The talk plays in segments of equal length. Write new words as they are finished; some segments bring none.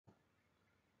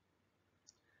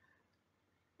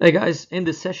Hey guys, in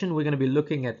this session we're going to be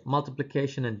looking at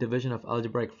multiplication and division of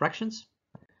algebraic fractions.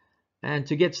 And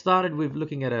to get started, we're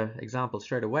looking at an example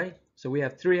straight away. So we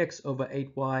have 3x over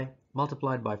 8y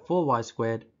multiplied by 4y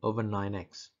squared over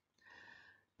 9x.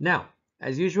 Now,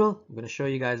 as usual, I'm going to show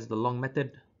you guys the long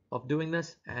method of doing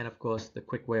this and of course the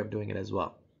quick way of doing it as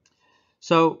well.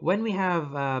 So when we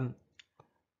have, I'm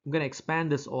going to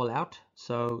expand this all out.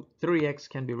 So 3x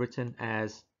can be written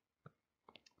as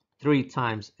 3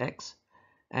 times x.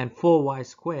 And 4y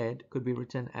squared could be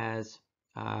written as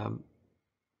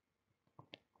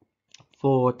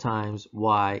 4 times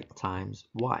y times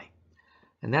y.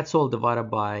 And that's all divided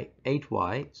by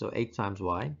 8y, so 8 times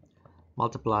y,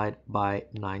 multiplied by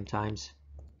 9 times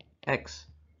x.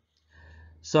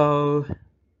 So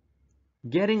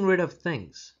getting rid of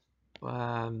things,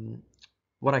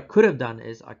 what I could have done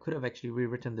is I could have actually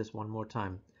rewritten this one more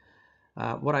time.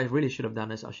 What I really should have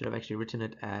done is I should have actually written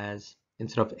it as,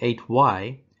 instead of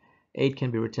 8y, 8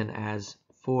 can be written as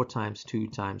 4 times 2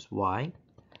 times y,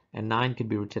 and 9 can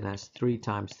be written as 3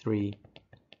 times 3,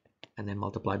 and then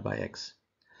multiplied by x.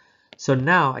 So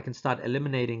now I can start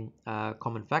eliminating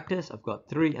common factors. I've got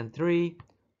 3 and 3,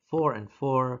 4 and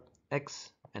 4,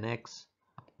 x and x,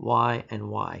 y and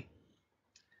y.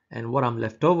 And what I'm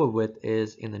left over with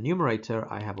is, in the numerator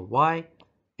I have a y,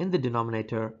 in the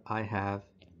denominator I have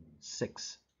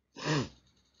 6.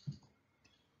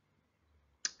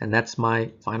 And that's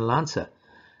my final answer.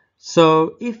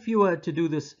 So if you were to do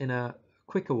this in a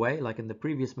quicker way, like in the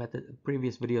previous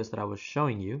videos that I was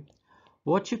showing you,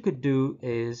 what you could do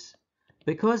is,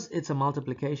 because it's a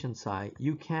multiplication sign,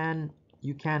 you can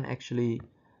actually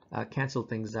cancel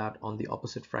things out on the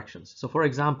opposite fractions. So for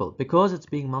example, because it's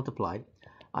being multiplied,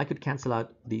 I could cancel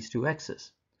out these two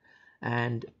x's,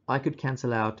 and I could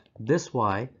cancel out this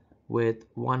y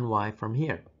with 1y from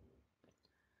here.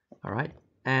 All right.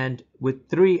 And with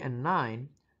 3 and 9,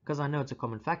 because I know it's a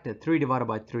common factor, 3 divided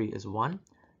by 3 is 1,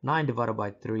 9 divided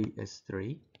by 3 is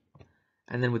 3.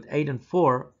 And then with 8 and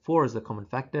 4, 4 is the common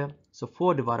factor, so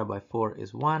 4 divided by 4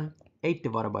 is 1, 8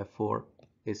 divided by 4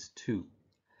 is 2.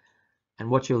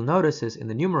 And what you'll notice is, in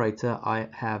the numerator I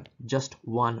have just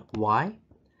one y,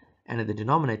 and in the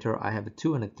denominator I have a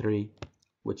 2 and a 3,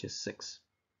 which is 6.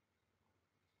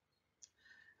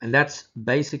 And that's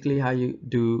basically how you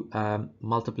do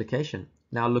multiplication.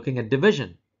 Now looking at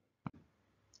division.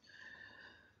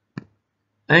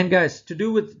 And guys, to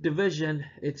do with division,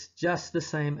 it's just the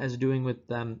same as doing with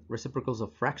reciprocals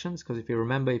of fractions. Because if you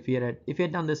remember, if you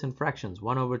had done this in fractions,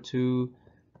 1 over 2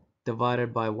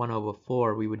 divided by 1 over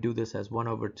 4, we would do this as 1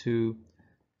 over 2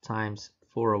 times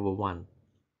 4 over 1.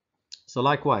 So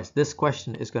likewise, this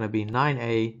question is going to be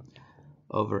 9a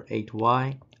over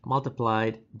 8y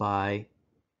multiplied by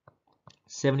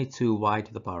 72y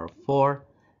to the power of 4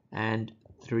 and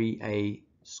 3a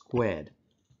squared.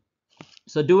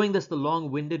 So doing this the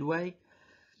long-winded way,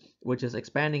 which is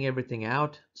expanding everything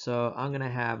out, so I'm going to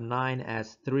have 9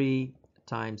 as 3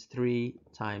 times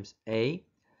a.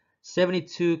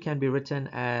 72 can be written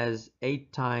as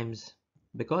 8 times,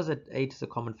 because 8 is a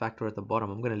common factor at the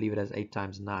bottom, I'm going to leave it as 8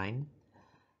 times 9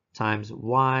 times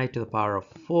y to the power of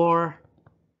 4,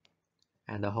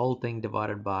 and the whole thing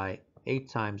divided by 8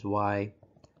 times y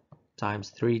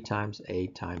times 3 times a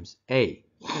times a.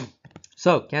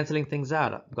 So cancelling things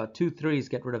out, I've got 2 3's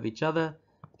get rid of each other,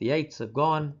 the 8's have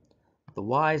gone, the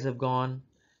y's have gone,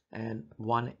 and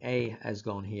 1a has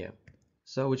gone here.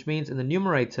 So which means in the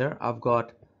numerator I've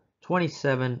got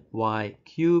 27y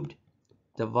cubed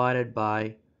divided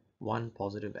by 1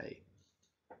 positive a.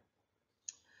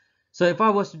 So if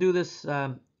I was to do this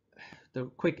the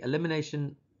quick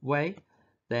elimination way,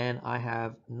 then I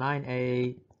have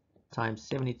 9a times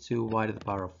 72y to the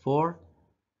power of 4,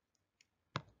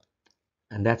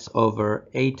 and that's over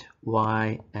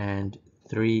 8y and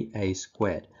 3a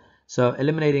squared. So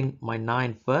eliminating my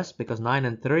 9 first, because 9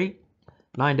 and 3,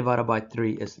 9 divided by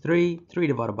 3 is 3, 3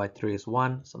 divided by 3 is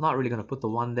 1, so I'm not really going to put the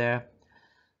 1 there.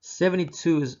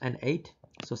 72 is an 8,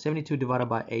 so 72 divided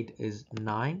by 8 is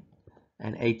 9,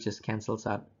 and 8 just cancels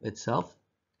out itself.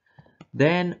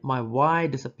 Then my y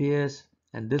disappears,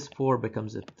 and this 4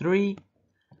 becomes a 3.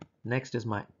 Next is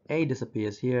my a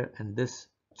disappears here, and this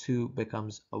 2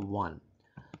 becomes a 1.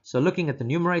 So looking at the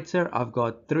numerator, I've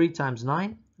got 3 times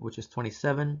 9, which is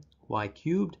 27y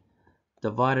cubed,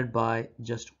 divided by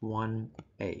just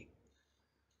 1a.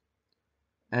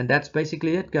 And that's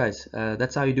basically it, guys.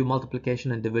 That's how you do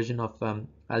multiplication and division of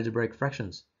algebraic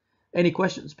fractions. Any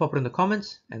questions, pop it in the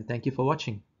comments, and thank you for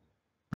watching.